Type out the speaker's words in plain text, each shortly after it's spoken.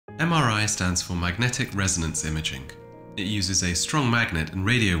MRI stands for magnetic resonance imaging. It uses a strong magnet and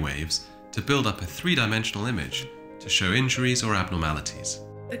radio waves to build up a three-dimensional image to show injuries or abnormalities.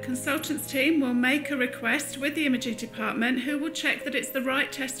 The consultants team will make a request with the imaging department, who will check that it's the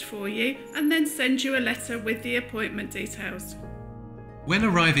right test for you and then send you a letter with the appointment details. When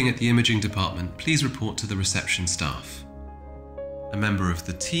arriving at the imaging department, please report to the reception staff. A member of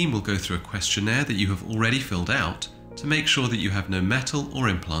the team will go through a questionnaire that you have already filled out to make sure that you have no metal or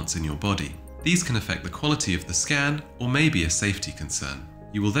implants in your body. These can affect the quality of the scan or may be a safety concern.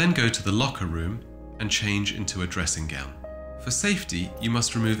 You will then go to the locker room and change into a dressing gown. For safety, you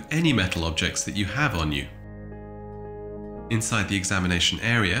must remove any metal objects that you have on you. Inside the examination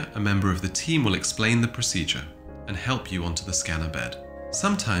area, a member of the team will explain the procedure and help you onto the scanner bed.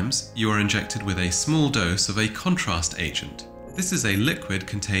 Sometimes you are injected with a small dose of a contrast agent. This is a liquid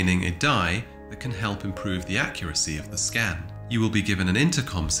containing a dye that can help improve the accuracy of the scan. You will be given an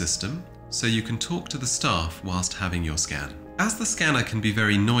intercom system so you can talk to the staff whilst having your scan. As the scanner can be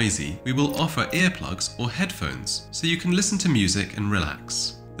very noisy, we will offer earplugs or headphones so you can listen to music and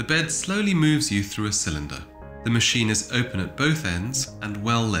relax. The bed slowly moves you through a cylinder. The machine is open at both ends and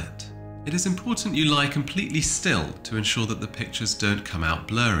well lit. It is important you lie completely still to ensure that the pictures don't come out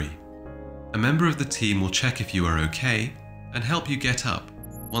blurry. A member of the team will check if you are okay and help you get up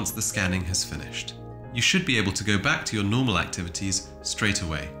once the scanning has finished. You should be able to go back to your normal activities straight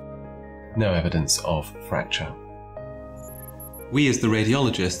away. No evidence of fracture. We as the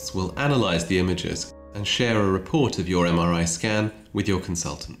radiologists will analyse the images and share a report of your MRI scan with your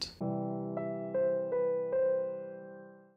consultant.